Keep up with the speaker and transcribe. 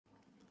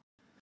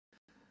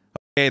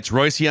Hey, it's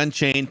Reusse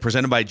Unchained,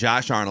 presented by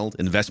Josh Arnold,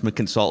 investment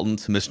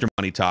consultant, Mr.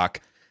 Money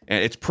Talk.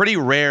 And it's pretty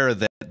rare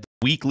that the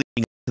week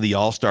leading to the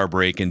All-Star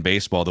break in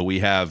baseball that we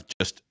have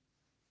just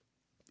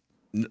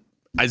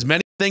as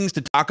many things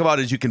to talk about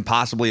as you can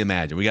possibly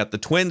imagine. We got the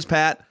Twins,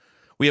 Pat.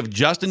 We have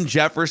Justin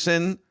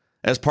Jefferson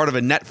as part of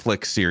a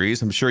Netflix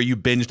series. I'm sure you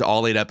binged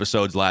all 8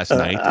 episodes last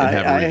night and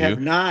have a review. I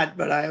have not,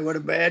 but I would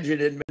imagine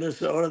in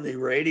Minnesota the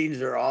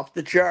ratings are off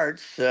the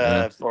charts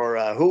for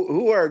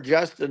who are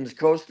Justin's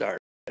co-stars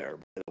there,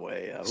 by the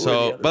way.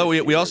 By the way,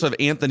 we also have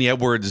Anthony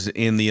Edwards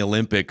in the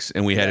Olympics,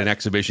 and we had an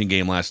exhibition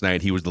game last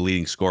night. He was the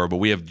leading scorer. But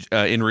we have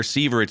in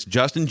receiver, it's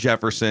Justin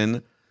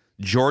Jefferson,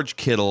 George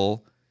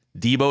Kittle,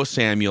 Deebo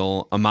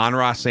Samuel,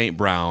 Amon-Ra St.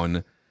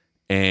 Brown,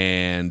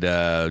 and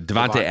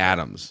Devontae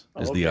Adams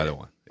is the other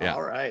one. Yeah.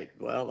 All right.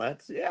 Well, I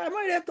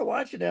might have to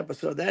watch an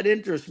episode. That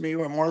interests me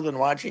more than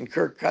watching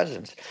Kirk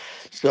Cousins.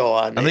 So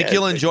I think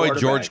you'll enjoy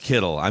George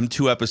Kittle. I'm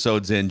 2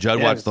 episodes in.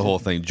 Judd watched the whole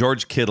thing.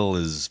 George Kittle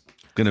is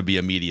going to be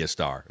a media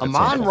star.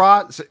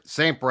 Amon-Ra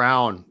St.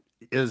 Brown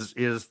is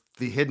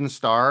the hidden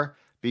star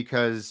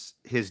because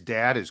his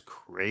dad is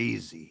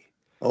crazy.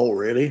 Oh,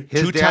 really?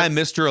 His 2-time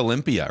Mr.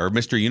 Olympia or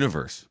Mr.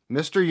 Universe.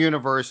 Mr.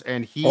 Universe,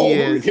 and he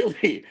is...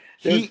 Really?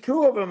 There's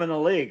 2 of them in the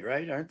league,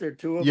 right? Aren't there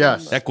 2 of them?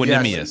 Yes.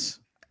 Equanimous.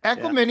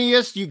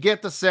 Equanimous, you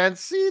get the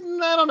sense.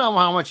 I don't know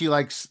how much he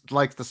likes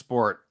the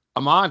sport.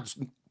 Amon's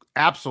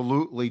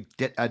absolutely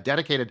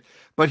dedicated.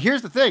 But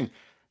here's the thing.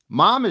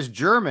 Mom is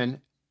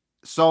German,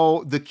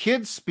 so the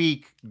kids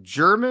speak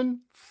German,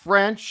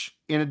 French,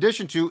 in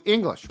addition to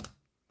English.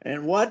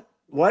 And what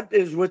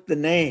is with the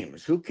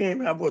names? Who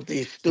came up with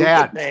these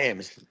stupid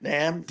names?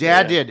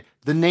 Dad did.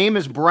 The name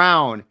is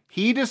Brown.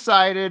 He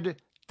decided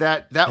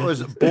that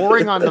was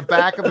boring on the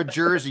back of a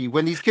jersey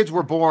when these kids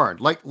were born.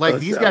 Like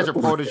these guys are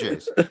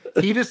proteges.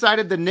 He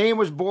decided the name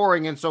was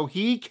boring, and so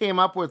he came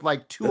up with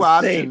like 2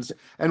 options,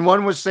 and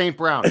one was St.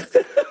 Brown.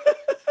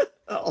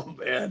 Oh,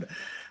 man.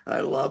 I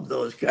love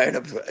those kind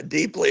of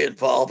deeply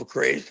involved,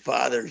 crazed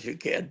fathers. You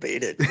can't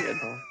beat it,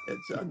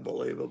 It's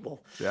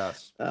unbelievable.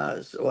 Yes.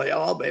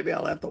 Maybe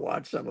I'll have to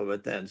watch some of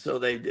it then.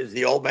 So is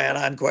the old man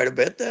on quite a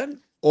bit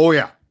then? Oh,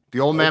 yeah.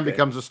 The old man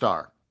becomes a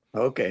star.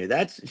 Okay.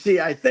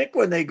 I think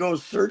when they go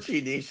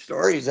searching these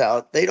stories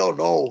out, they don't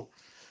know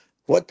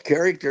what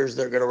characters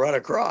they're going to run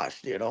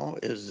across,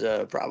 is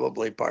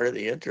probably part of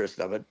the interest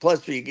of it.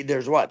 Plus,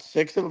 there's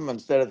 6 of them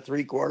instead of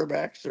 3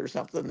 quarterbacks or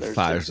something? There's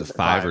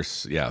 5 or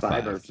 6.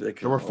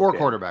 There were 4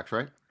 quarterbacks,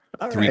 right?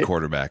 3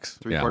 quarterbacks.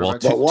 3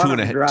 quarterbacks. Well,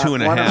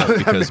 2.5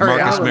 because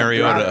Marcus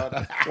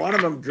Mariota. One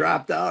of them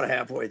dropped out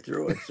halfway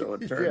through it, so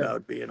it turned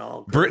out being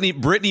all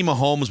good. Brittany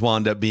Mahomes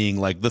wound up being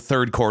like the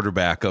 3rd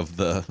quarterback of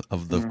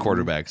the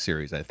quarterback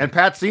series, I think. And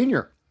Pat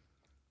Sr.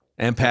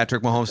 And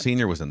Patrick Mahomes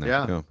Sr. was in there.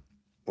 Yeah.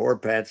 Poor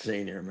Pat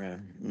Sr.,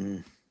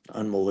 man.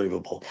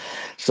 Unbelievable.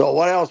 So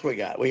what else we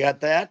got? We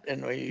got that,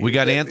 and we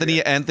got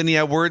Anthony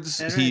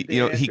Edwards.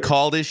 He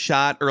called his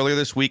shot earlier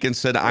this week and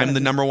said, "I'm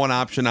the number 1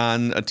 option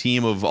on a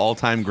team of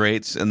all-time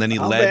greats." And then he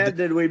led. How bad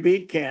did we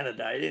beat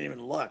Canada? I didn't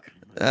even look.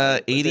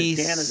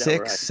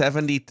 86,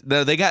 70.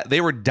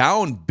 They were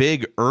down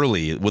big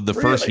early with the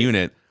first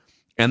unit,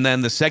 and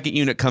then the second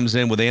unit comes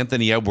in with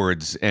Anthony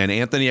Edwards, and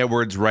Anthony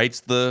Edwards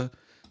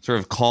sort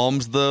of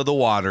calms the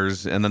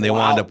waters, and then they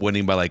wound up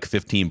winning by like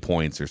 15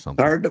 points or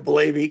something. Hard to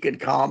believe he could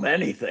calm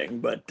anything,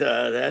 but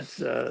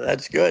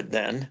that's good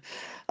then.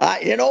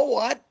 You know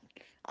what?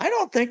 I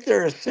don't think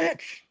they're a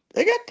cinch.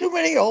 They got too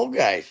many old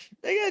guys.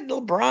 They got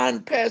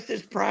LeBron past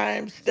his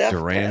prime, Steph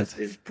past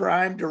his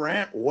prime,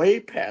 Durant way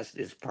past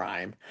his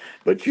prime.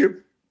 But you're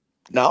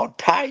now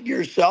tied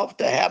yourself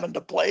to having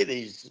to play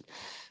these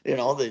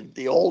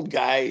the old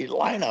guy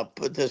lineup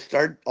to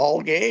start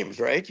all games,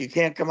 right? You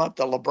can't come up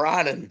to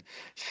LeBron and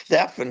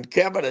Steph and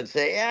Kevin and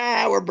say,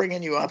 we're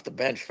bringing you off the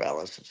bench,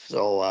 fellas.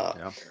 So,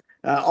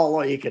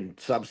 although you can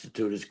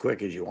substitute as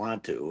quick as you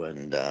want to.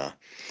 And, I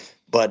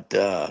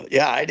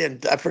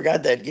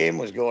forgot that game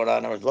was going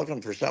on. I was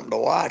looking for something to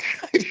watch.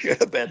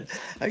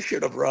 I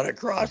should have run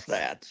across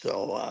that.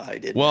 So I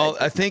didn't. Well,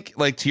 I think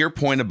to your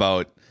point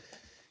about,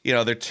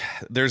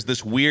 there's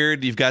this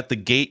weird, you've got the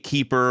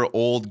gatekeeper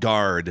old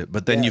guard,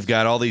 but then you've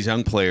got all these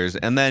young players,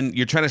 and then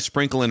you're trying to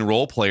sprinkle in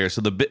role players. So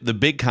the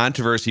big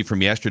controversy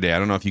from yesterday, I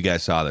don't know if you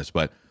guys saw this,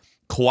 but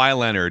Kawhi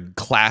Leonard,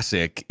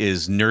 classic,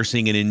 is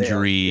nursing an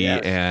injury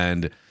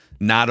and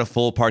not a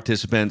full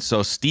participant.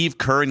 So Steve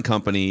Kerr and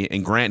company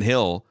and Grant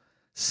Hill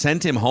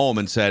sent him home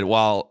and said,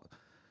 well,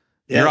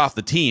 you're off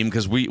the team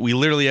because we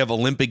literally have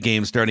Olympic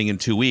Games starting in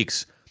 2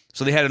 weeks.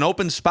 So they had an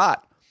open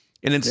spot.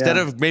 And instead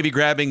of maybe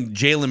grabbing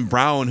Jaylen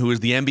Brown, who is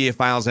the NBA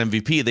Finals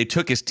MVP, they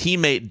took his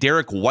teammate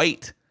Derek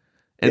White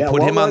and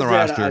put him on the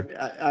roster.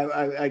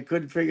 I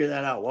couldn't figure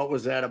that out. What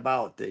was that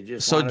about? They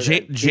just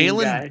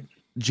Jaylen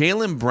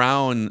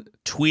Brown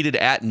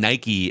tweeted at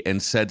Nike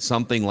and said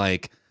something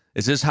like,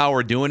 "Is this how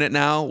we're doing it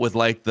now?" with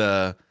like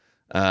the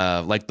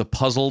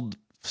puzzled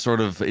sort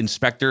of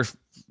inspector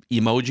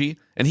emoji.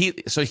 And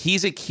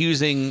he's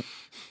accusing.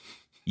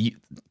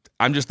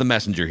 I'm just the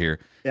messenger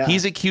here. Yeah.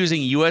 He's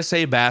accusing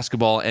USA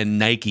Basketball and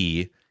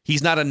Nike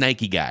He's not a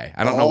Nike guy.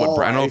 I don't know what.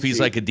 I don't know if he's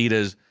like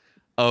Adidas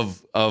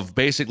of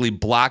basically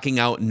blocking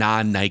out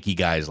non-Nike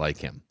guys like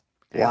him.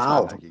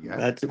 Wow.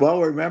 That's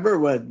well, remember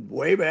when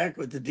way back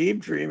with the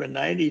Deep Dream in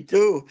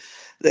 '92,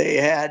 they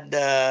had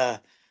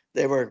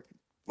they were,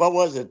 what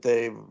was it?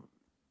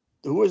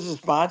 Who was the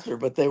sponsor?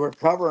 But they were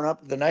covering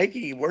up the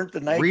Nike, weren't the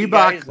Nike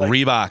guys like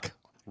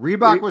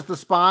Reebok was the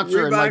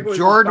sponsor, and like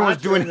Jordan was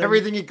doing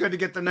everything he could to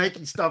get the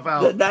Nike stuff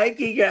out. The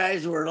Nike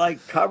guys were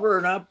like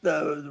covering up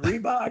the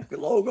Reebok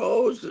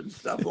logos and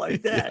stuff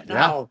like that.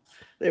 Now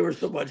they were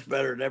so much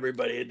better than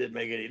everybody, it didn't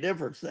make any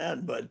difference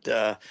then. But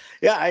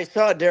yeah, I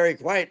saw Derek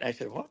White and I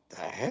said, what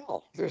the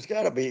hell? There's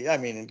got to be, I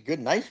mean,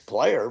 good, nice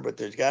player, but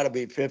there's got to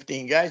be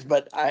 15 guys.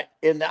 But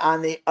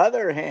on the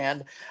other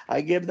hand,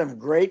 I give them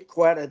great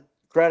credit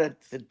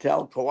to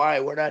tell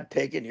Kawhi, we're not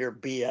taking your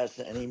BS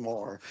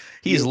anymore.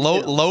 He's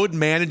load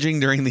managing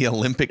during the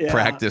Olympic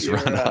practice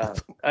run up.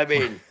 I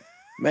mean,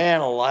 man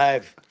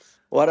alive,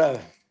 what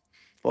a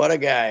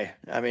guy.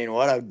 I mean,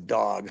 what a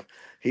dog.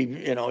 He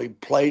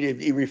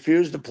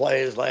refused to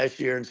play his last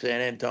year in San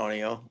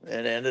Antonio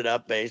and ended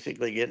up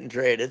basically getting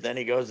traded. Then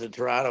he goes to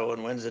Toronto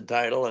and wins the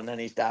title, and then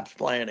he stops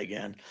playing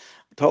again.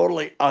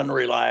 Totally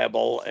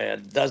unreliable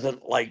and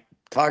doesn't like.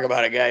 Talk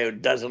about a guy who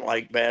doesn't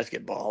like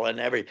basketball and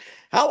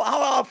how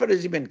often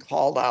has he been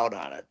called out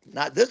on it?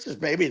 Not this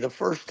is maybe the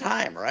first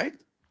time, right?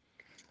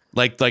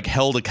 Like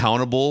held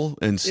accountable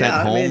and sent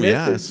home.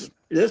 This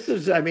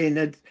is I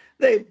mean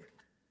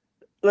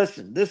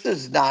listen, this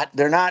is not,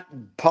 they're not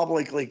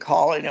publicly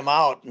calling him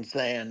out and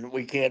saying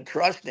we can't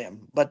trust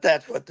him, but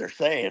that's what they're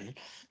saying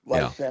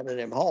by sending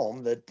him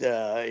home, that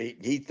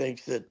he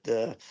thinks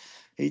that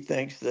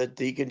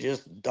he can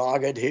just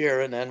dog it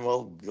here and then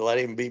we'll let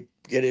him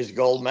get his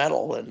gold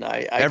medal. And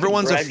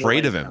everyone's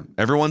afraid of him.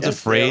 Everyone's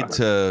afraid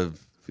to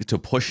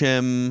push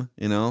him,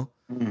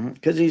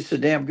 because he's so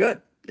damn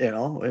good,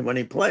 when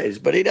he plays,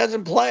 but he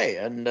doesn't play.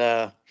 And,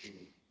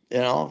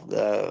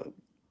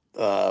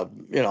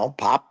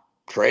 Pop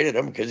traded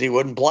him because he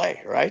wouldn't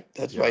play. Right.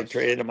 That's why he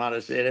traded him out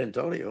of San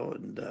Antonio.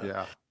 And,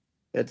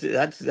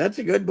 that's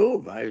a good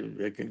move.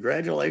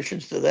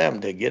 Congratulations to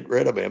them to get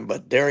rid of him.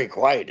 But Derek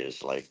White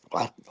is like,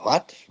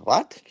 what?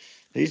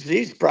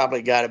 He's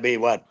probably got to be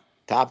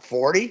top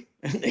 40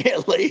 in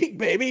the league,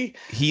 maybe.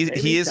 He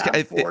is.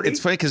 It's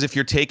funny because if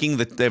you're taking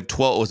they have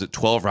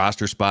 12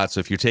 roster spots. So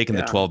if you're taking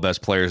the 12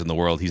 best players in the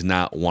world, he's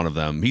not one of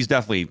them. He's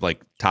definitely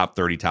like top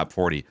 30, top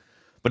 40.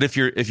 But if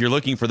you're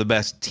looking for the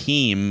best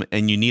team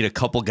and you need a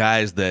couple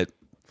guys that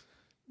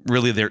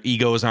really their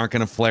egos aren't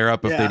going to flare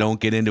up if they don't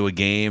get into a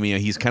game,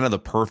 he's kind of the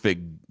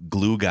perfect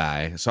glue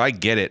guy. So I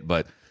get it.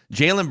 But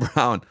Jaylen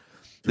Brown,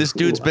 this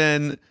dude's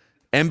been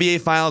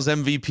NBA Finals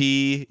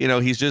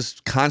MVP. He's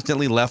just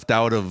constantly left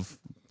out of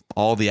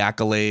all the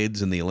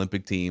accolades in the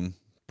Olympic team.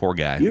 Poor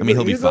guy. He'll be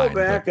fine.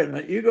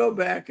 You go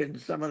back and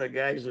some of the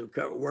guys who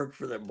worked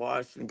for the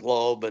Boston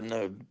Globe and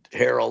the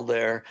Herald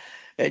there,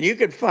 and you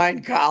could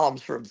find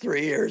columns from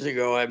 3 years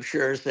ago, I'm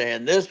sure,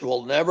 saying this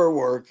will never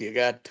work. You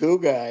got two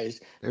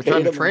guys. They're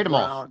trying to trade them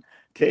all.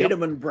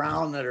 Tatum and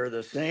Brown that are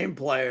the same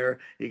player.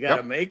 You got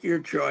to make your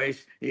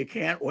choice. You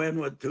can't win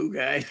with two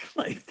guys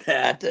like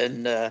that.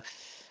 And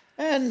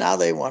now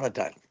they won a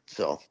title.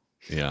 So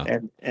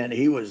and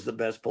he was the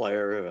best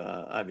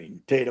player.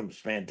 Tatum's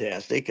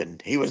fantastic,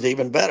 and he was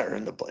even better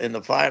in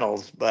the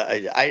finals. But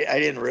I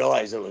didn't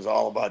realize it was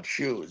all about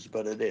shoes,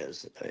 but it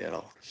is.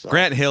 So.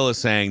 Grant Hill is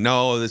saying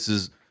no. This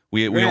is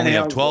we only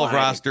have 12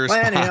 roster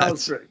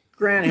spots.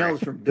 Grant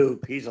Hill's from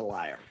Duke. He's a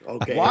liar.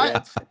 Okay.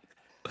 Why?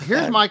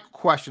 Here's my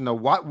question though.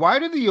 Why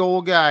do the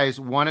old guys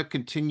want to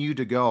continue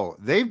to go?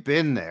 They've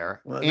been there.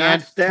 Well, and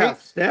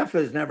Steph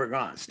has never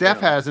gone. Steph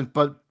hasn't,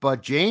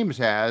 but James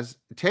has.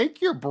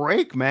 Take your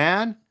break,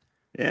 man.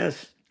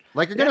 Yes.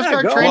 Like you're gonna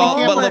start training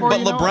camp.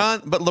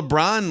 But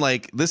LeBron,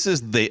 like this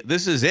is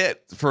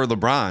it for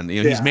LeBron.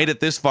 He's made it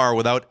this far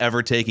without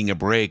ever taking a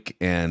break,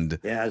 and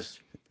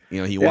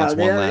he wants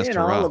one last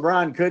hurrah.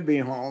 LeBron could be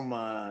home.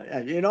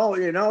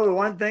 The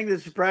one thing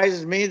that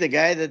surprises me, the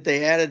guy that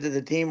they added to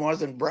the team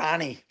wasn't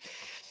Bronny.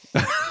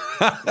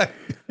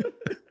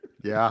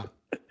 Yeah.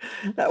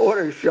 That would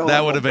have shown.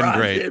 That would have been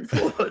great.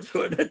 Influence,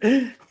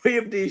 we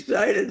have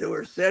decided that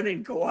we're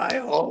sending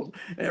Kawhi home,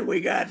 and we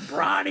got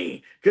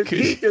Bronny because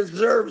he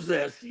deserves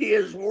this. He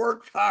has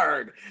worked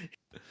hard.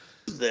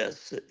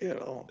 This,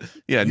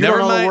 Yeah, you never don't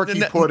know mind. The work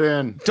he put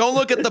in. Don't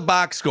look at the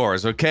box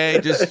scores, okay?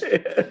 Just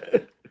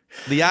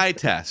the eye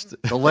test.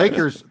 The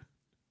Lakers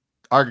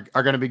are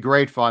going to be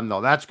great fun,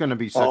 though. That's going to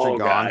be such a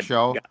gong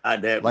show.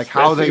 God, like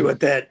how they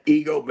with that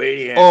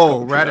egomaniac.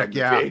 Oh, Redick,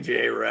 JJ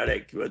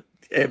Redick with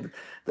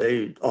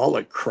all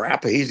the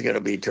crap he's going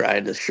to be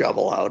trying to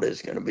shovel out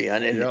is going to be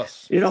on.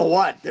 Yes. You know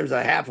what? There's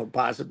a half a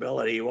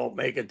possibility he won't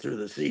make it through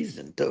the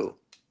season too.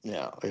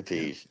 If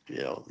he's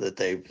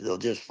that they'll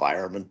just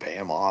fire him and pay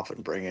him off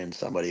and bring in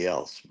somebody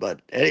else.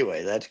 But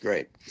anyway, that's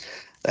great.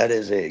 That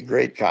is a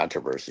great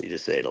controversy to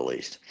say the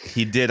least.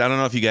 He did. I don't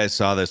know if you guys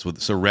saw this so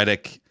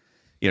Redick.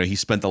 He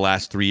spent the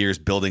last 3 years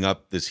building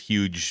up this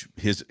huge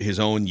his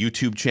own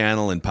YouTube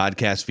channel and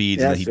podcast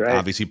feeds, and he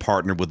obviously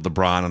partnered with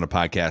LeBron on a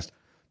podcast.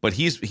 but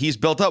he's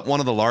built up one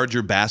of the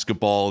larger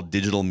basketball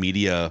digital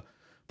media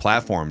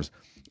platforms,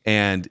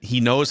 and he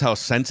knows how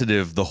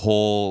sensitive the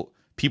whole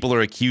people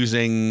are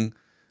accusing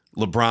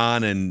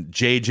LeBron and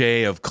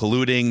JJ of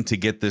colluding to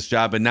get this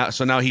job. And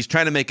now he's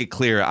trying to make it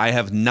clear, I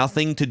have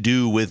nothing to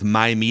do with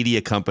my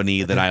media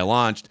company that I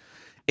launched.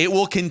 It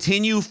will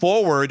continue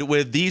forward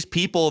with these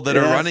people that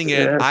are running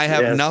it. I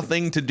have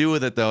nothing to do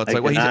with it, though. It's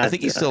like, well, I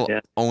think he still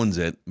owns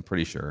it. I'm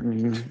pretty sure.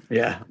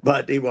 Yeah,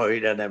 but he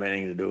doesn't have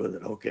anything to do with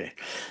it. Okay,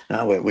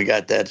 now we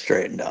got that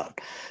straightened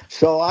out.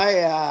 So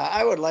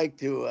I would like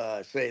to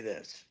say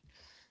this.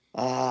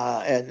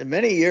 And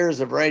many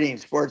years of writing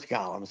sports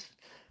columns,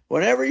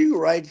 whenever you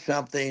write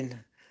something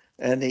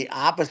and the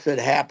opposite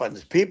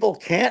happens, people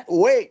can't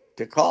wait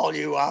to call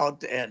you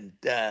out and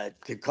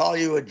to call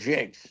you a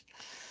jinx.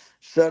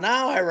 So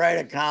now I write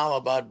a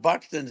column about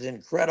Buxton's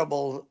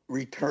incredible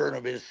return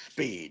of his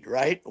speed,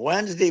 right?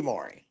 Wednesday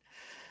morning.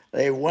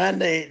 They win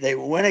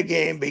a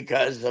game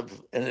because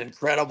of an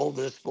incredible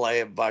display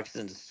of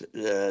Buxton's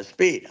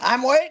speed.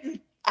 I'm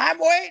waiting.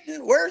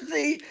 Where's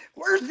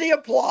the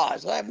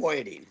applause? I'm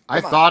waiting.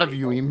 I thought of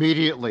you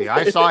immediately.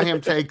 I saw him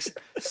take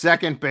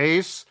second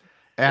base,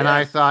 and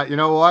I thought, you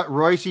know what?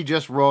 Reusse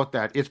just wrote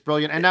that. It's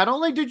brilliant. And not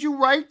only did you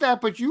write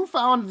that, but you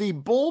found the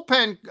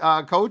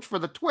bullpen coach for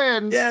the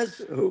Twins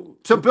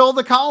to build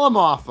the column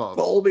off of.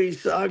 Colby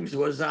Suggs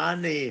was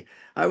on the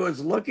 – I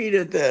was looking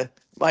at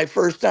my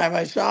first time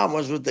I saw him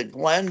was with the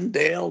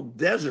Glendale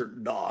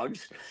Desert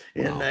Dogs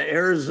in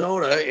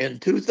Arizona in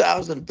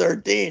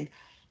 2013.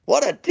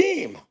 What a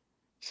team.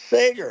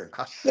 Sager,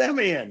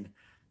 Semien,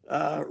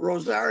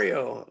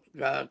 Rosario,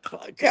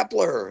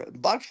 Kepler,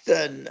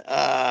 Buxton,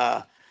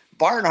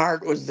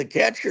 Barnhart was the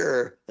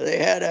catcher. They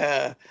had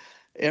a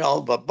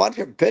bunch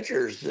of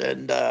pitchers,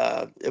 and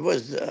it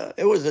was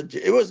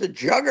a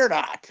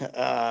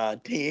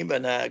juggernaut team.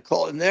 And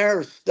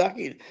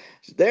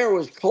there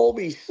was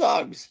Colby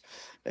Suggs,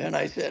 and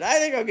I said, I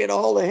think I'll get a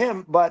hold of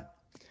him, but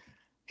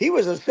he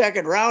was a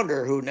second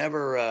rounder who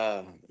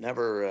never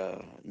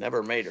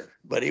made her.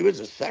 But he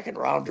was a second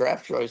round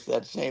draft choice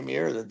that same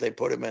year that they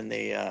put him on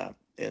the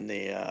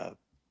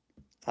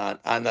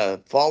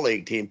fall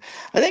league team.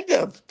 I think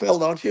Phil,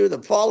 don't you?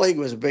 The fall league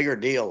was a bigger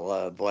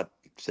deal.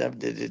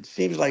 It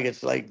seems like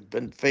it's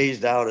been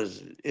phased out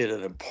as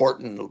an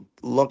important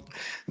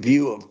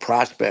view of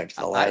prospects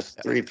the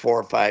last 3,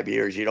 4, 5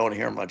 years. You don't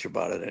hear much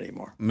about it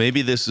anymore.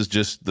 Maybe this is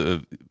just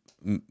the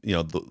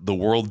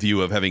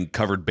worldview of having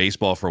covered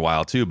baseball for a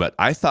while too, but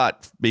I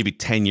thought maybe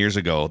 10 years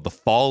ago the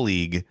fall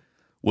league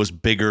was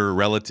bigger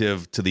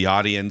relative to the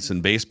audience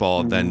in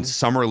baseball than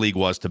summer league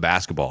was to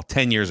basketball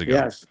 10 years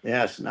ago.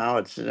 Yes. And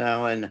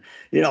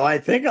I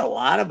think a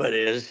lot of it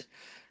is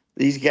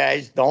these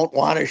guys don't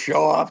want to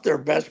show off their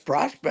best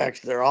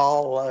prospects. They're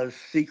all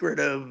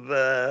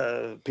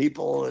secretive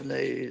people, and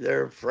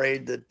they're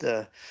afraid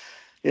that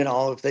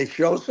if they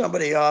show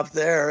somebody off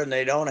there and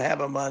they don't have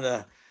them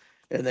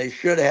and they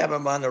should have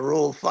them on the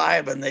Rule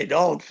 5, and they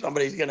don't,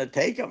 somebody's going to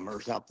take them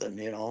or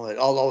something,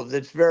 although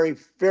it's very,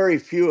 very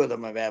few of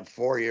them have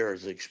 4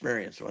 years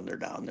experience when they're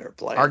down there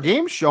playing. Are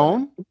games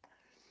shown?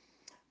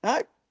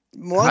 Once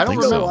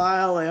in a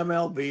while,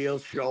 MLB will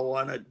show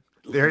one at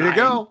there you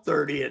go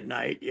 9:30 at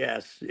night.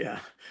 Yes. Yeah.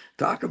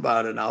 Talk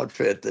about an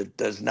outfit that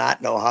does not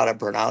know how to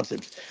pronounce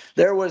it.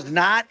 There was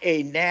not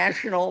a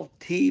national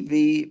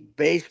TV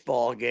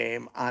baseball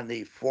game on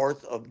the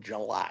 4th of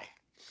July.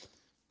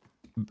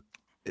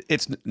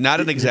 It's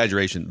not an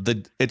exaggeration.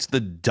 It's the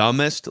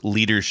dumbest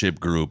leadership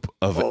group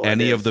of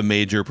any of the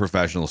major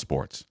professional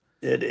sports.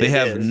 They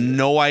have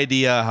no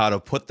idea how to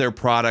put their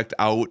product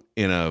out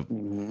in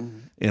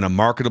a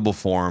marketable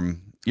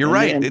form. You're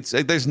right.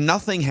 There's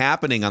nothing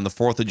happening on the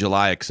 4th of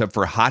July except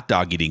for hot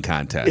dog eating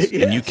contests,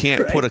 and you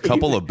can't put a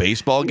couple of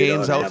baseball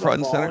games out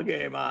front and center. Ball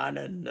game on,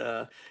 and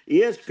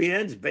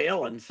ESPN's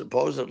bailing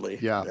supposedly.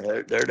 Yeah,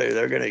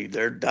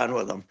 they're done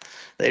with them.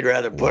 They'd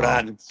rather put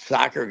on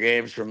soccer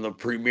games from the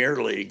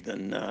Premier League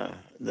than or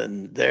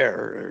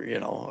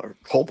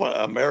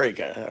Copa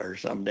America or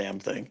some damn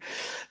thing.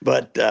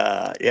 But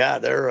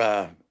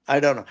they're I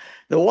don't know.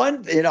 The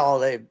one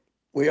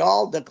we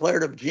all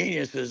declared them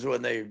geniuses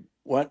when they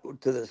went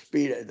to the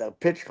speed of the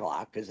pitch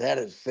clock, because that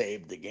has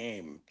saved the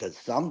game to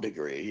some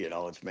degree.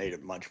 It's made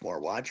it much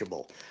more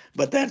watchable.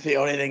 But that's the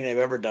only thing they've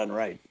ever done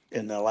right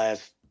in the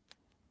last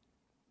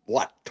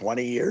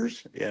 20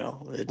 years.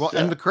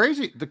 And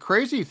the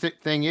crazy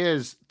thing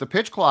is the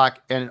pitch clock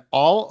and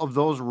all of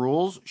those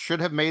rules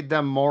should have made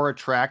them more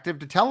attractive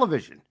to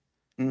television.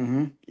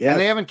 And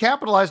they haven't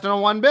capitalized on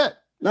one bit.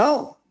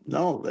 No,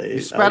 you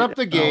sped up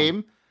the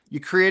game, you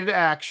created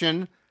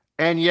action,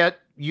 and yet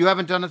you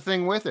haven't done a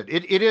thing with it.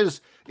 It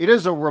is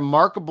a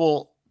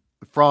remarkable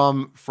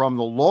from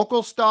the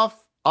local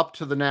stuff up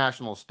to the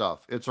national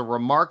stuff. It's a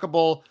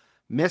remarkable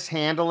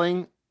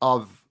mishandling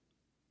of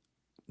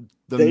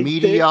the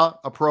media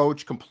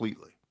approach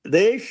completely.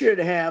 They should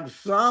have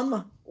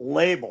some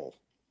label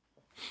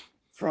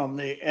from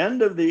the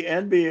end of the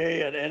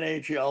NBA and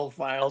NHL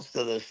finals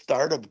to the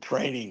start of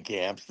training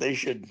camps. They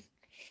should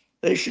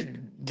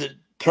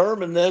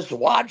determine this.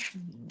 Watch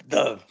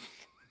the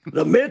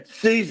The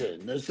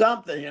mid-season, there's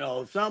something,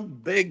 some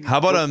big. How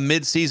about a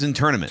mid-season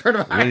tournament?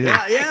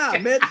 Yeah,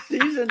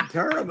 mid-season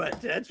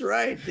tournament. That's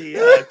right.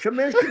 The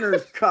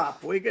Commissioner's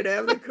Cup. We could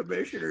have the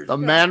Commissioner's The Cup.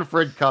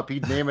 Manfred Cup.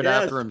 He'd name it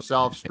Yes. after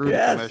himself. Screw the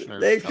Yes,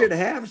 Commissioner's they Cup. should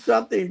have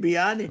something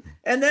beyond it.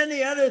 And then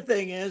the other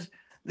thing is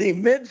the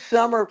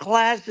Midsummer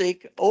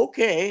Classic.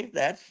 Okay,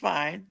 that's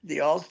fine. The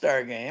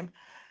All-Star game,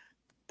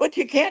 but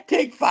you can't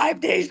take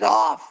 5 days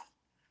off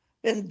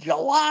in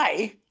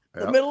July,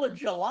 the Yep. middle of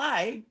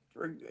July.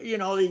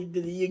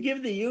 You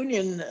give the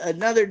Union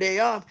another day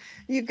off.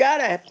 You got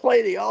to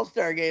play the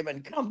All-Star game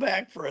and come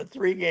back for a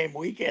 3-game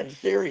weekend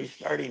series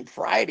starting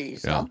Friday,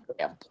 some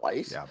damn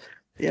place. Yeah.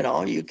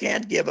 You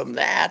can't give them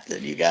that,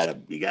 and you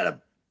gotta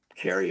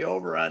carry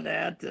over on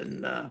that.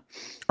 And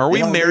are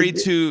we married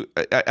to?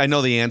 I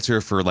know the answer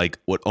for like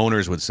what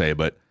owners would say,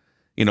 but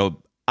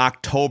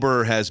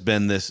October has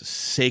been this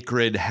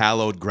sacred,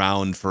 hallowed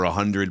ground for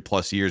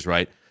 100+ years,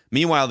 right?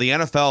 Meanwhile, the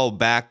NFL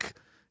back,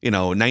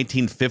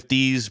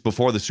 1950s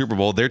before the Super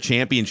Bowl, their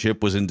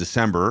championship was in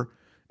December,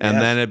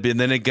 and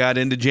then it got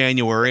into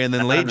January, and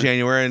then late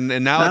January, and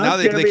now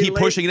they keep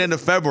pushing it into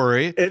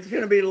February. It's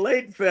going to be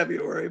late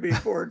February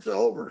before it's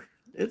over.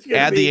 It's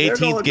going to be the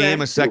 18th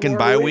game, a second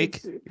bye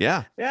week.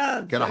 Yeah.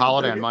 Get a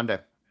holiday on Monday.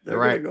 They're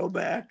going to go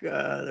back.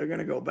 They're going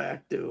to go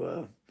back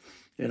to.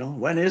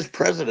 When is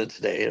President's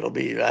Day? It'll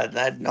be that's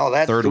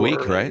third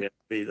week, early. right? It'll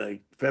be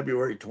like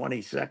February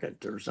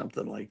 22nd or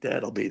something like that.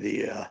 It'll be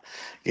the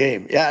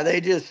game. Yeah,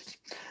 they just,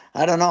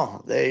 I don't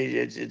know.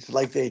 It's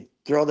like they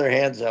throw their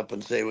hands up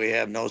and say we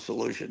have no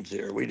solutions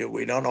here. We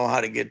don't know how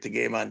to get the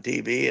game on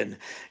TV, and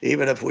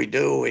even if we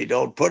do, we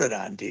don't put it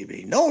on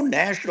TV. No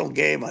national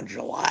game on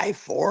July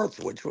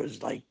 4th, which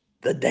was like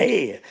the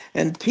day,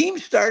 and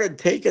teams started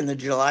taking the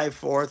July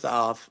 4th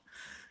off.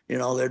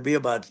 There'd be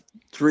about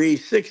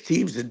 6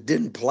 teams that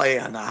didn't play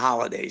on the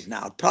holidays.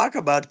 Now, talk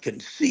about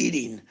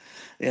conceding,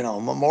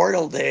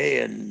 Memorial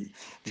Day and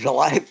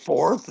July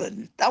 4th,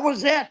 and that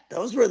was it.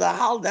 Those were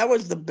that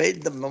was the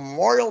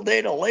Memorial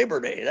Day to Labor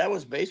Day. That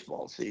was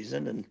baseball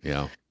season, and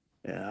yeah,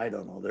 I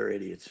don't know, they're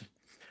idiots.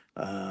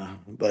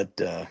 But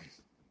the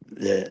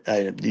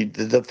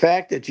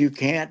fact that you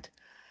can't,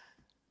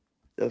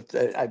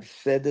 I've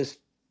said this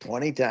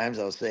 20 times.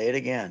 I'll say it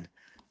again.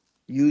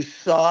 You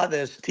saw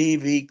this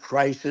TV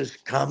crisis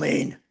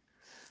coming.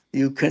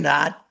 You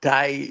cannot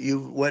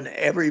when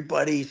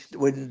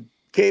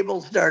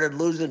cable started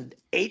losing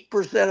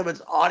 8% of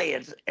its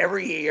audience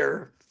every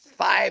year,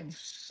 5,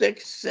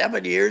 6,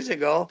 7 years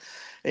ago,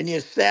 and you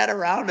sat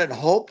around and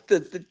hoped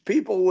that the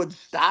people would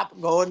stop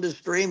going to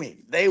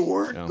streaming. They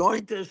weren't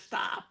going to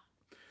stop.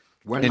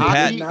 When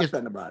hockey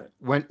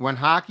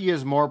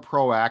is more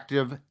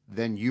proactive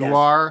than you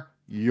are,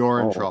 you're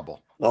in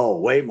trouble. Oh,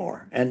 way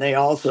more. And they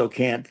also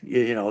can't,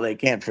 they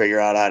can't figure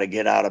out how to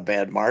get out of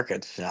bad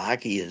markets.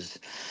 Hockey's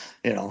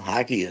in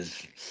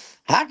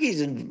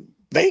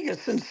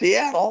Vegas and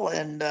Seattle,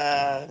 and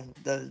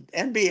the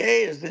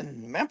NBA is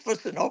in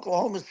Memphis and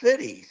Oklahoma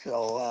City.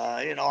 So,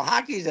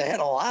 hockey's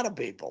ahead of a lot of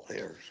people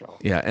here. So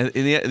yeah, and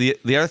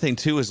the other thing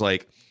too is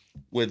like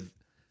with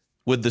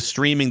the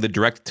streaming, the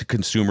direct to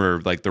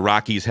consumer, like the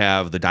Rockies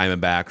have, the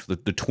Diamondbacks,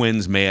 the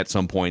Twins may at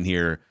some point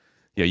here.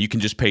 Yeah, you can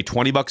just pay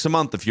 $20 a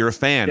month if you're a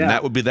fan, and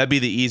that'd be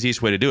the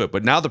easiest way to do it.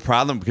 But now the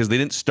problem, because they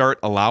didn't start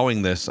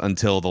allowing this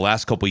until the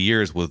last couple of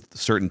years with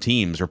certain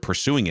teams or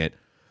pursuing it.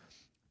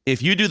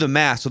 If you do the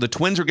math, so the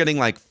Twins are getting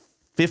like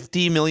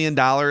 $50 million,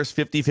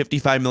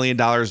 $55 million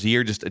a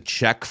year, just a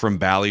check from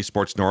Bally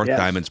Sports North,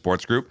 Diamond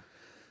Sports Group.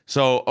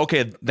 So,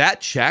 okay,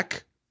 that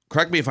check,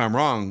 correct me if I'm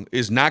wrong,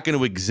 is not going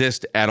to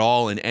exist at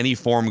all in any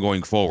form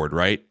going forward,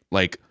 right?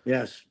 Like,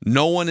 yes,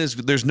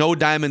 there's no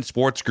Diamond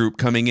Sports Group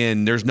coming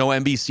in. There's no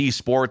NBC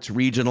Sports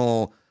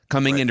Regional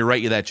coming in to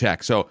write you that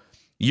check. So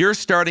you're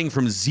starting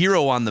from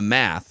zero on the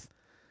math,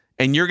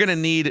 and you're going to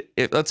need,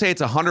 let's say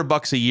it's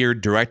 $100 a year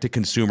direct to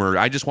consumer.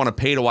 I just want to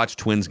pay to watch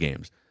Twins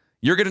games.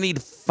 You're going to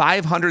need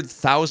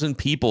 500,000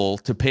 people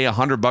to pay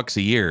 $100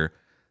 a year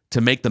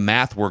to make the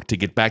math work to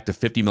get back to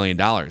 $50 million.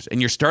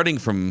 And you're starting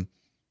from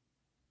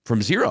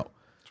zero.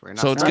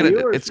 So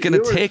it's gonna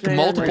take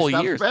multiple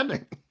years.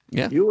 Spending.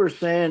 Yeah. You were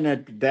saying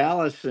that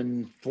Dallas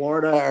and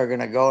Florida are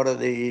going to go to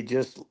the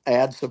just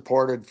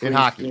ad-supported free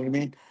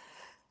streaming.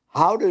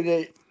 How do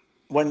they,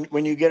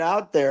 when you get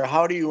out there,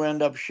 how do you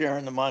end up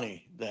sharing the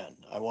money then?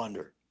 I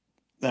wonder.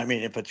 I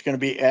mean, if it's going to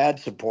be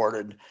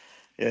ad-supported,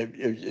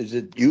 is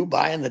it you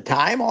buying the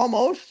time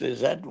almost? Is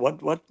that what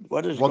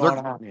is going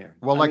on here?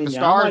 Well, like the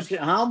Stars.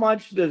 How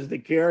much does the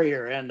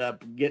carrier end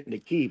up getting to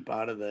keep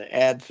out of the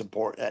ad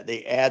support?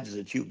 The ads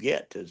that you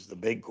get is the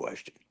big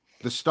question.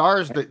 The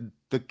Stars,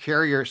 the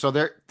carrier, so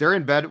they're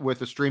in bed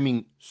with a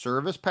streaming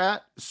service,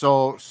 Pat.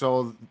 So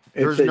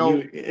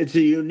it's a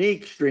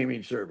unique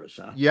streaming service,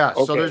 huh? Yeah.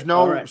 Okay.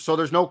 So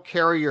there's no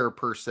carrier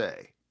per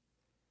se.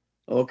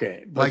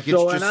 Okay. But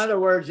in other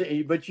words,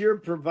 but you're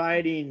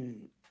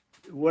providing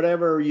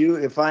whatever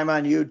if I'm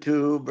on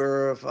YouTube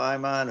or if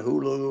I'm on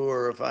Hulu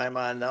or if I'm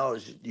on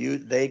those,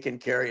 they can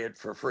carry it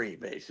for free,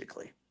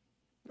 basically.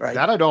 right?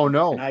 That I don't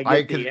know. And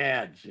I get the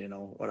ads, you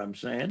know what I'm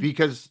saying?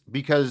 Because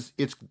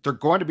they're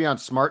going to be on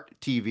smart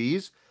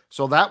TVs,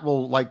 so that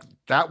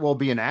will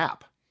be an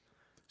app.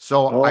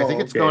 So I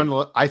think it's going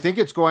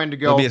to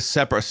go. There'll be a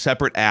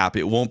separate app.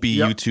 It won't be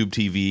YouTube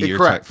TV.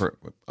 Correct.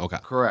 Okay.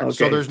 Correct.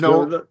 So there's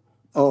no.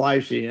 Oh, I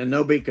see. And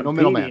they'll be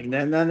competing. No middleman.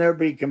 And then they'll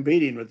be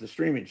competing with the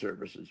streaming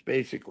services,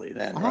 basically,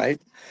 then,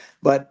 right?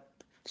 But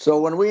so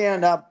when we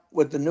end up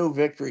with the new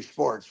Victory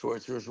Sports,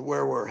 which is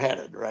where we're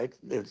headed, right?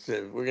 It's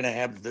we're going to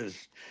have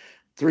this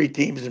 3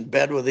 teams in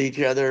bed with each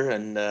other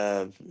and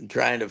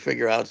trying to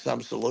figure out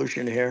some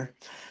solution here.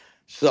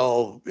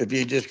 So if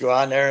you just go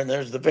on there and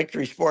there's the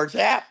Victory Sports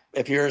app,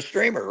 if you're a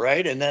streamer,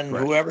 right? And then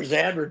whoever's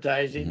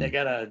advertising, they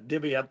got to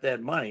divvy up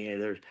that money.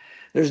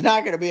 There's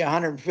not going to be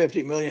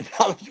 $150 million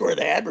worth of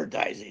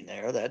advertising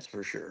there. That's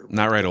for sure.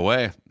 Not right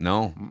away.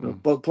 No.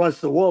 But plus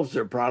the Wolves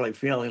are probably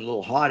feeling a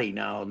little haughty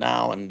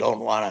now and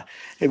don't want to.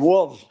 Hey,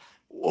 Wolves,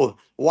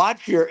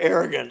 watch your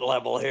arrogant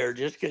level here.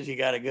 Just because you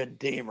got a good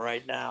team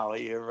right now,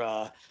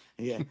 you're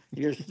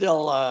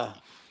still.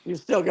 You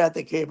still got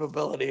the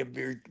capability of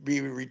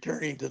be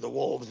returning to the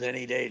Wolves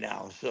any day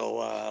now.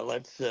 So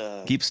let's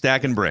keep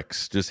stacking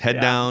bricks. Just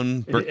head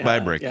down brick by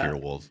brick here,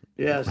 Wolves.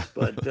 Yes,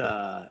 but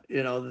the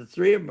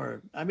 3 of them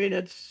are. I mean,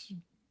 it's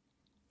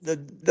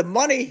the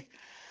money.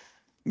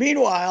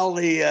 Meanwhile,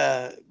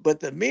 the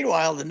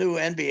new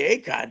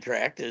NBA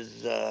contract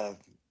is.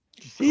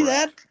 See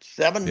that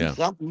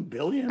 7-something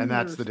billion, and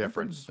that's the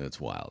difference. It's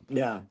wild.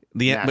 Yeah,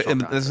 that's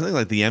the thing.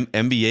 Like the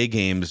NBA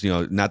games,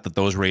 not that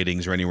those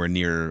ratings are anywhere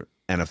near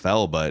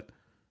NFL, but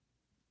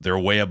they're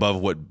way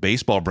above what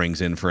baseball brings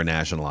in for a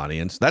national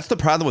audience. That's the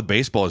problem with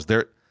baseball is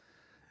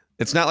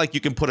it's not like you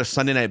can put a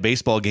Sunday night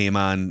baseball game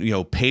on,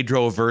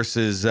 Pedro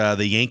versus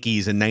the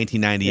Yankees in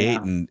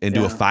 1998 and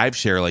do a 5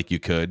 share like you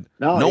could.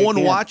 No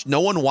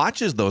one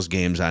watches those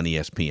games on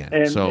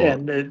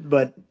ESPN.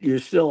 But you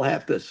still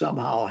have to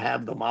somehow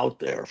have them out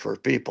there for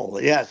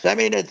people. Yes, I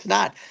mean it's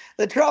not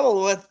the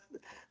trouble with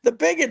the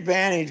big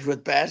advantage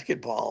with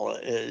basketball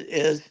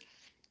is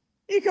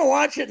you can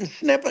watch it in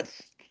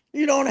snippets.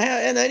 You don't have,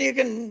 and then you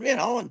can,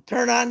 and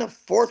turn on the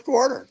 4th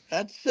quarter.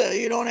 That's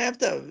you don't have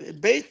to.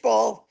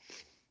 Baseball,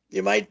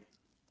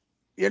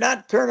 you're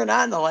not turning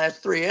on the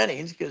last 3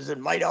 innings because it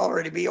might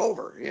already be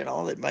over.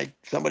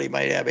 Somebody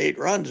might have 8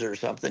 runs or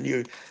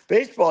something.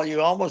 Baseball, you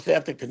almost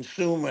have to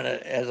consume it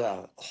as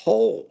a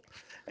whole.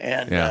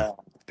 And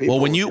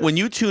when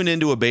you tune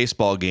into a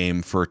baseball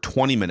game for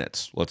 20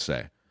 minutes, let's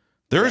say.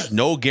 There's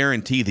no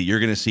guarantee that you're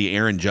going to see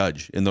Aaron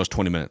Judge in those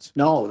 20 minutes.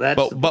 No,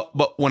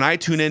 but when I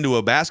tune into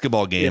a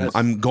basketball game,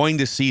 I'm going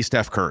to see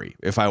Steph Curry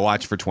if I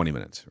watch for 20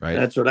 minutes, right?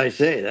 That's what I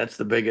say. That's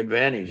the big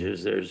advantage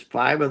is there's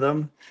 5 of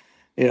them.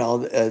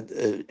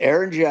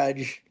 Aaron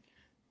Judge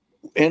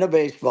in a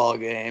baseball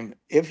game,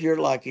 if you're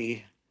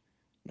lucky,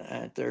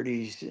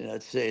 30s,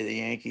 let's say the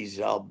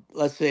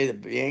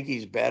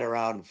Yankees, bat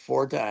around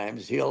 4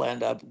 times. He'll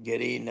end up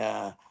getting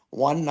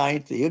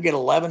 1/9. You'll get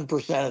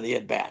 11% of the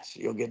at bats.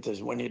 You'll get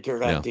this when you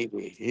turn on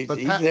TV. He's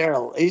there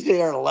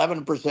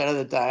 11% of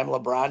the time.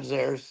 LeBron's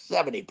there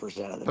 70%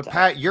 of the time. But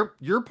Pat,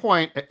 your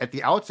point at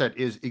the outset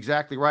is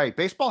exactly right.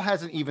 Baseball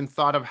hasn't even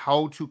thought of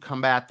how to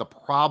combat the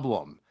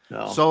problem.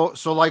 No.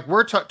 So like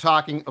we're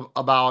talking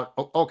about,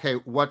 okay,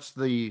 what's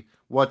the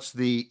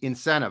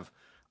incentive?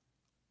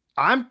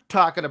 I'm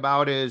talking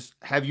about is,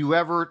 have you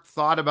ever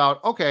thought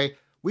about, okay,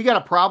 we got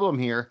a problem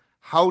here.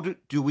 How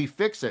do we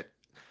fix it?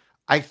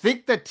 I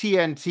think that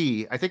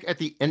TNT, at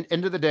the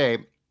end of the day,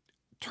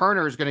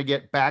 Turner is going to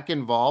get back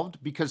involved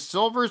because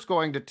Silver is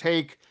going to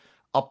take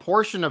a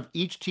portion of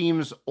each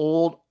team's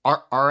old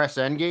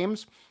RSN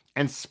games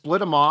and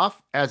split them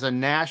off as a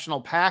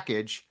national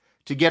package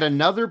to get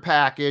another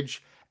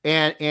package.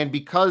 And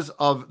because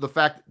of the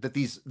fact that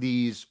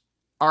these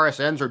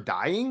RSNs are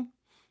dying,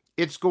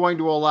 it's going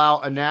to allow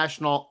a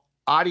national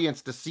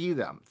audience to see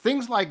them.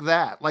 Things like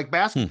that. Like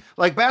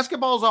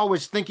basketball is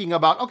always thinking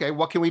about, okay,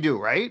 what can we do,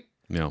 right?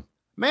 Yeah.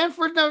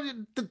 Manfred,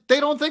 they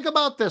don't think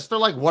about this. They're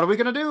like, what are we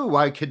going to do?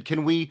 Why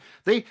can we?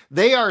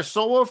 They are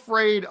so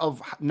afraid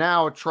of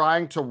now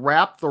trying to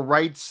wrap the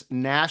rights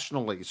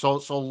nationally. So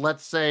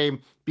let's say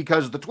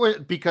because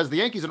the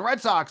Yankees and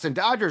Red Sox and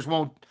Dodgers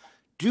won't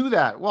do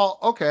that. Well,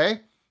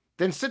 okay.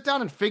 Then sit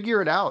down and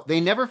figure it out.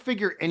 They never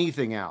figure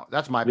anything out.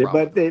 That's my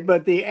problem.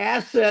 But the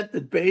asset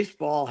that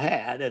baseball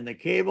had in the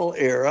cable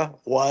era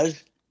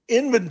was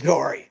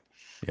inventory.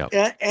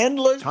 Yep.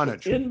 Endless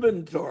tonnage.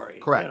 Inventory.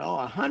 Correct.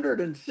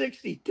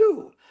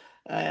 162.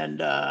 And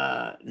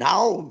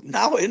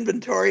now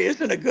inventory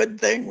isn't a good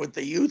thing with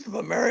the youth of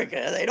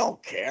America. They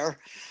don't care,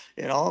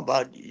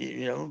 about,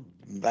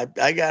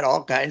 I got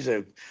all kinds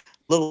of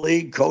little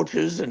league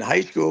coaches and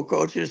high school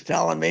coaches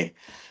telling me,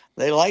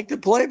 they like to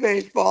play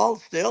baseball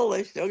still.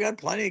 They still got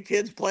plenty of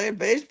kids playing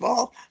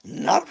baseball.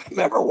 None of them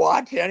ever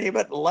watch any of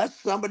it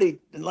unless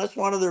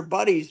one of their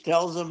buddies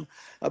tells them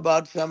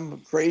about some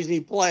crazy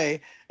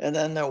play, and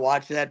then they'll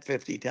watch that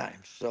 50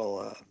 times.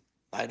 So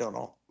I don't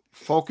know.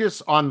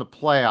 Focus on the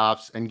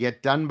playoffs and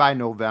get done by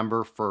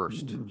November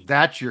 1st.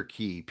 That's your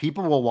key.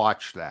 People will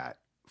watch that.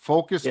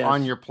 Focus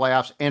on Yes. your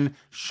playoffs and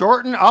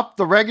shorten up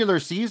the regular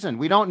season.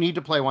 We don't need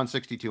to play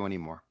 162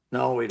 anymore.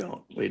 No, we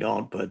don't. We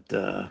don't. But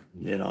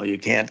you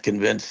can't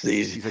convince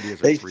these. These ideas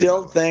are They free, by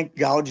still the way. think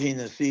gouging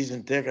the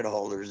season ticket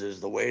holders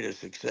is the way to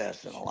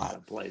success in a lot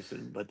of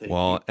places. But they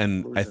Well, keep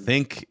and I losing.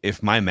 think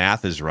if my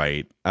math is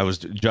right,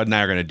 Judd and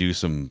I are going to do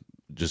some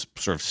just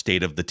sort of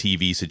state of the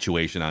TV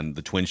situation on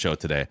the Twin Show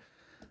today.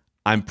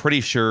 I'm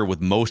pretty sure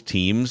with most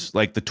teams,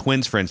 like the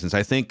Twins, for instance,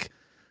 I think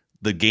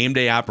the game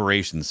day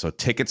operations, so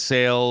ticket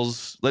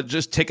sales,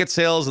 just ticket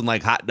sales and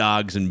like hot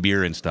dogs and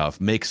beer and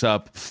stuff, makes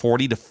up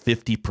 40 to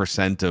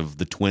 50% of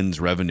the Twins'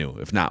 revenue,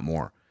 if not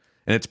more.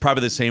 And it's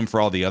probably the same for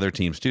all the other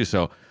teams too.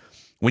 So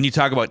when you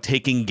talk about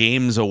taking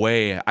games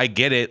away, I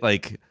get it.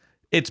 Like,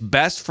 it's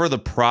best for the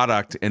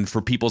product and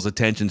for people's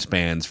attention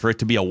spans for it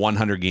to be a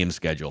 100 game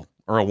schedule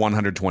or a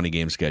 120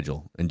 game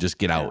schedule and just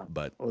get Yeah. out.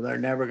 But Well, they're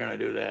never going to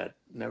do that.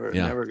 yeah,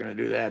 Never going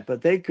to do that.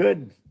 But they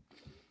could.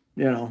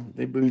 We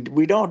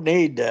don't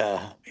need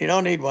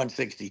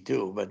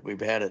 162, but we've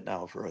had it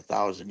now for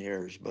 1,000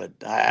 years. But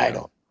I yeah,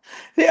 don't.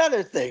 The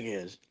other thing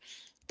is,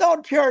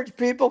 don't charge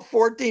people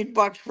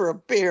 $14 for a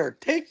beer.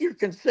 Take your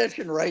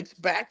concession rights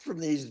back from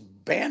these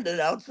bandit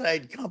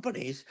outside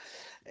companies,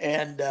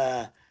 and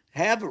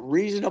have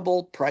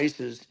reasonable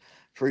prices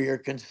for your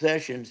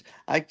concessions.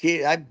 I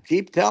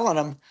keep telling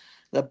them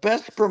the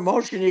best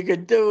promotion you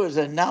could do is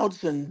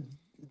announce in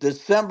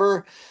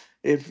December,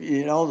 if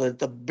you know that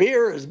the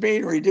beer is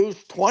being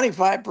reduced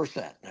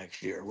 25%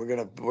 next year.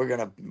 We're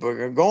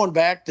going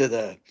back to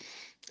the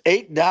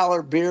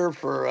 $8 beer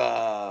for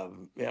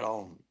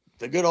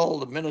the good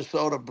old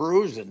Minnesota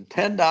brews, and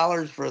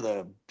 $10 for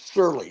the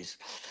Surleys,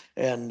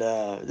 and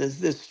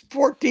this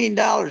 $14,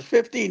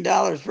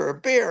 $15 for a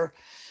beer.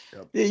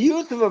 Yep. The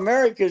youth of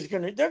America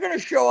they're gonna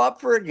show up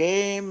for a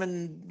game,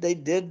 and they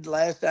did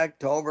last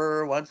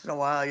October. Once in a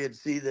while, you'd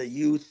see the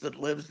youth that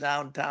lives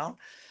downtown,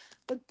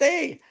 but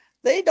they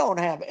don't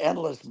have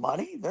endless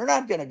money. They're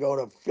not going to go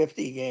to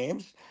 50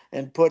 games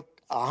and put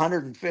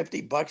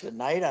 $150 a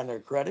night on their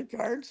credit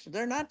cards.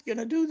 They're not going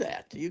to do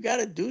that. You got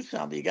to do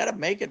something. You got to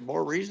make it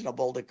more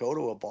reasonable to go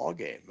to a ball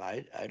game.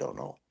 I don't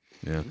know.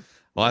 yeah.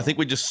 Well, I think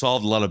we just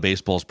solved a lot of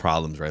baseball's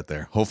problems right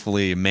there.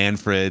 Hopefully,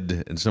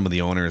 Manfred and some of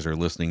the owners are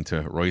listening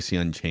to Reusse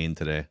Unchained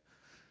today.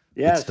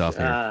 Yes. Stuff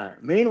here.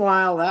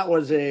 Meanwhile, that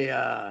was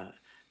a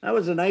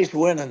nice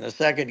win in the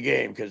second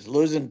game, because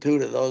losing two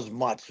to those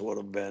mutts would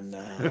have been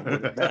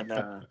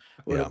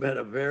Yeah.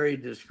 a very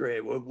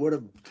disgrace. Would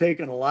have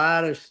taken a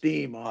lot of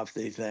steam off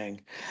the thing,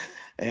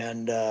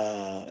 and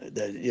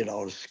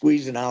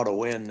squeezing out a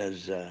win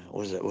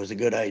was a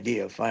good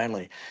idea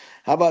finally.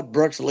 How about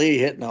Brooks Lee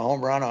hitting a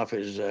home run off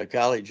his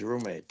college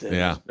roommate,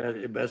 Yeah.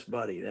 his best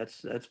buddy?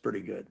 That's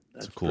pretty good.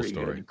 That's a cool pretty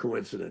story. good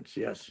coincidence.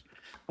 Yes.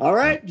 All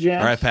right, Yeah.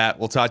 All right, gents. Pat.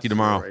 We'll talk to you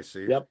tomorrow.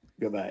 Reusse. Yep.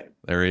 Goodbye.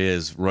 There he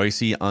is,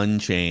 Reusse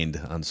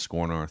Unchained on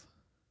SKOR North.